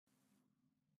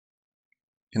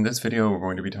In this video, we're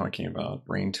going to be talking about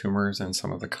brain tumors and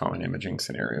some of the common imaging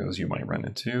scenarios you might run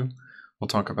into. We'll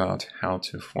talk about how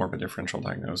to form a differential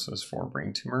diagnosis for a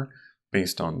brain tumor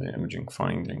based on the imaging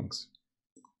findings.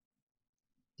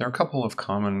 There are a couple of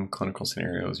common clinical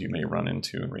scenarios you may run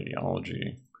into in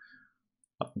radiology.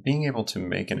 Being able to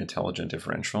make an intelligent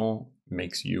differential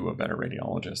makes you a better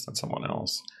radiologist than someone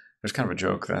else. There's kind of a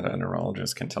joke that a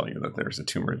neurologist can tell you that there's a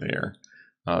tumor there.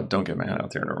 Don't get mad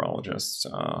out there, neurologists.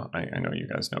 I know you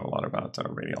guys know a lot about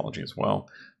radiology as well,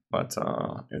 but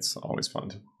it's always fun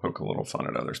to poke a little fun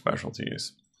at other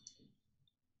specialties.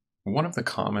 One of the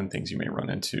common things you may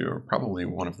run into, or probably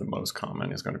one of the most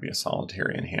common, is going to be a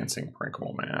solitary enhancing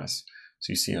parenchymal mass.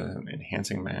 So you see an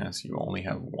enhancing mass, you only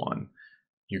have one.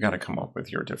 You got to come up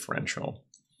with your differential.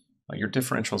 Your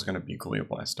differential is going to be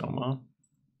glioblastoma,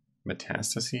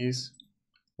 metastases,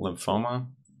 lymphoma,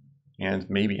 and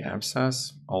maybe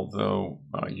abscess, although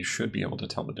you should be able to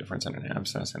tell the difference in an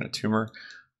abscess and a tumor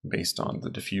based on the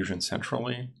diffusion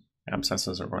centrally.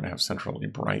 Abscesses are going to have centrally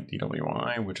bright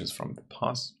DWI, which is from the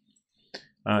pus.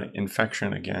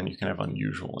 Infection, again, you can have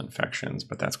unusual infections,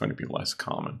 but that's going to be less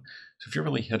common. So if you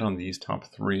really hit on these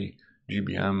top three,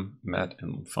 GBM, MET,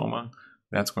 and lymphoma,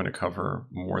 that's going to cover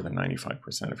more than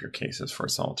 95% of your cases for a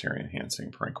solitary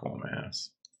enhancing parenchymal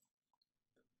mass.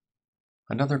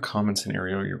 Another common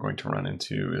scenario you're going to run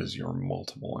into is your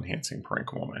multiple enhancing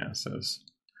parenchymal masses.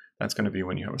 That's going to be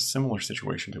when you have a similar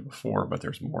situation to before, but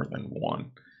there's more than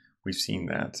one. We've seen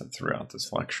that throughout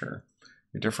this lecture.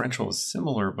 Your differential is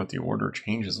similar, but the order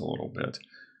changes a little bit.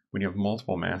 When you have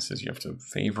multiple masses, you have to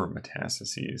favor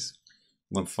metastases.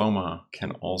 Lymphoma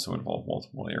can also involve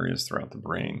multiple areas throughout the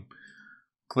brain.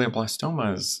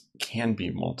 Glioblastomas can be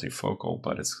multifocal,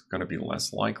 but it's going to be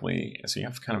less likely. So you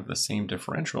have kind of the same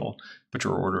differential, but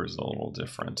your order is a little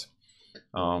different.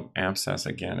 Abscess,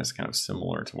 again, is kind of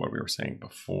similar to what we were saying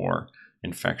before.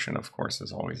 Infection, of course,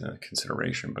 is always a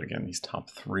consideration, but again, these top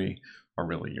three are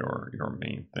really your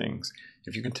main things.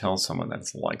 If you can tell someone that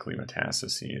it's likely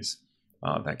metastases,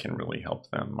 that can really help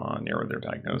them narrow their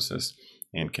diagnosis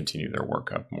and continue their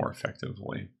workup more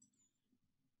effectively.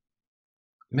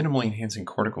 Minimally enhancing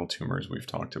cortical tumors we've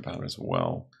talked about as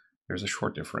well. There's a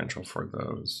short differential for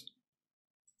those.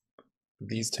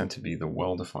 These tend to be the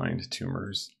well-defined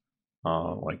tumors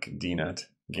like DNET,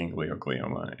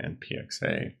 ganglioglioma, and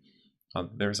PXA.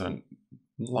 There's a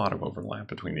lot of overlap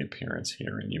between the appearance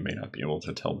here, and you may not be able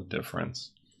to tell the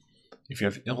difference. If you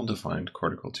have ill-defined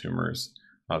cortical tumors,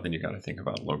 then you got to think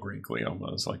about low-grade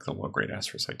gliomas, like the low-grade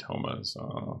astrocytomas.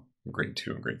 Grade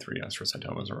 2 and grade 3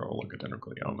 astrocytomas or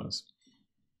oligodendrogliomas.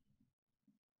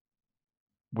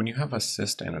 When you have a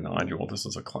cyst and a nodule, this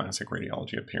is a classic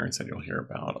radiology appearance that you'll hear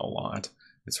about a lot.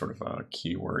 It's sort of a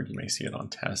keyword. You may see it on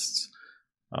tests.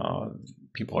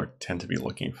 People tend to be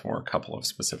looking for a couple of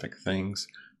specific things.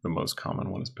 The most common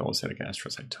one is pilocytic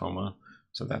astrocytoma.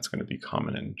 So that's going to be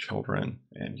common in children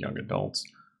and young adults,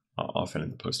 often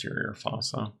in the posterior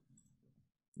fossa.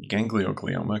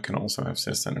 Ganglioglioma can also have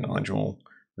cyst and a nodule.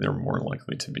 They're more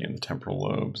likely to be in the temporal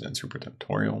lobes and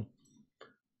supratentorial.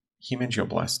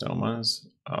 Hemangioblastomas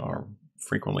are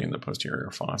frequently in the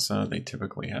posterior fossa. They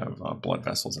typically have blood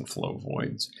vessels and flow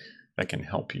voids that can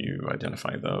help you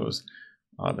identify those.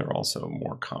 They're also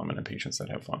more common in patients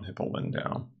that have von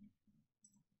Hippel-Lindau.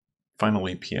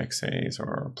 Finally, PXAs,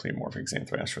 or pleomorphic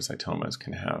xanthoastrocytomas,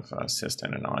 can have a cyst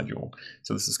and a nodule.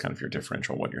 So this is kind of your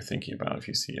differential, what you're thinking about if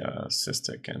you see a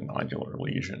cystic and nodular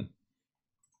lesion.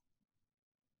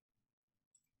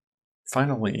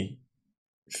 Finally,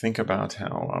 think about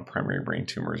how primary brain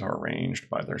tumors are arranged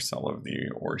by their cell of the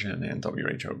origin and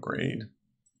WHO grade.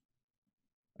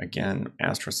 Again,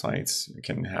 astrocytes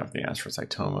can have the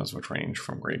astrocytomas, which range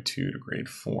from grade 2 to grade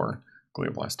 4.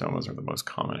 Glioblastomas are the most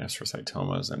common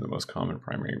astrocytomas and the most common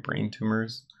primary brain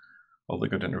tumors.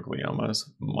 Oligodendrogliomas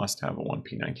must have a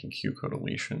 1p19q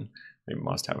codeletion. They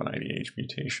must have an IDH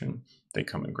mutation. They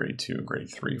come in grade 2 and grade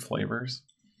 3 flavors.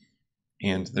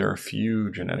 And there are a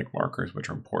few genetic markers which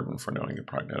are important for knowing the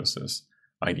prognosis.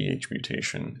 IDH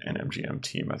mutation and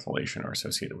MGMT methylation are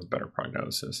associated with better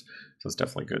prognosis, so it's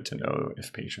definitely good to know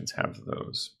if patients have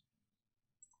those.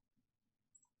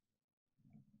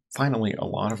 Finally, a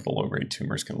lot of the low-grade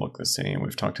tumors can look the same.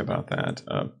 We've talked about that.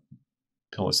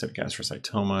 Pilocytic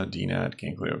astrocytoma, DNET,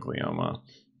 ganglioglioma,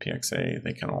 PXA,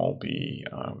 they can all be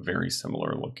very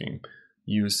similar looking.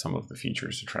 Use some of the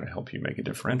features to try to help you make a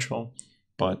differential,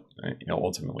 but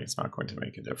ultimately it's not going to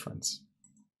make a difference.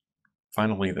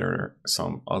 Finally, there are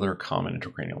some other common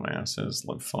intracranial masses,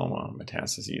 lymphoma,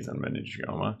 metastases, and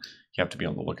meningioma. You have to be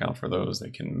on the lookout for those. They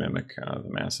can mimic the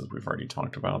masses we've already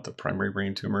talked about, the primary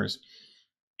brain tumors,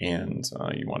 and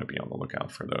you want to be on the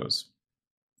lookout for those.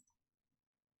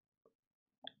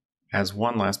 As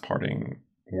one last parting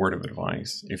word of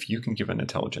advice, if you can give an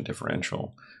intelligent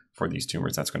differential for these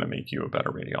tumors, that's going to make you a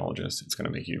better radiologist. It's going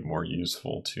to make you more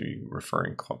useful to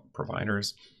referring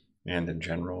providers. And in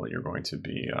general, you're going to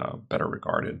be better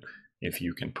regarded if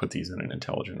you can put these in an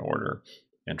intelligent order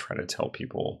and try to tell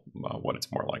people what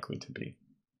it's more likely to be.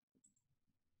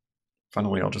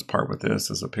 Finally, I'll just part with this.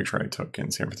 This is a picture I took in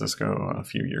San Francisco a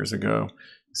few years ago.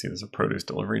 You see there's a produce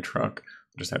delivery truck.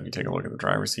 I'll just have you take a look at the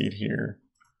driver's seat here.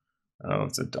 Oh,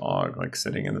 it's a dog like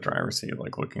sitting in the driver's seat,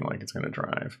 like looking like it's going to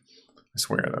drive. I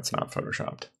swear that's not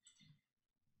photoshopped.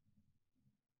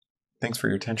 Thanks for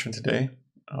your attention today.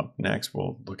 Up next,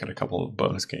 we'll look at a couple of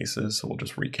bonus cases. So we'll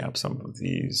just recap some of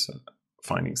these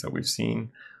findings that we've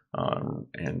seen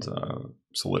and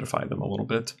solidify them a little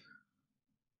bit.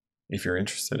 If you're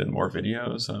interested in more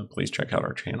videos, please check out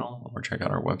our channel or check out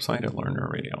our website at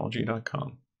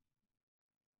learnneuroRadiology.com.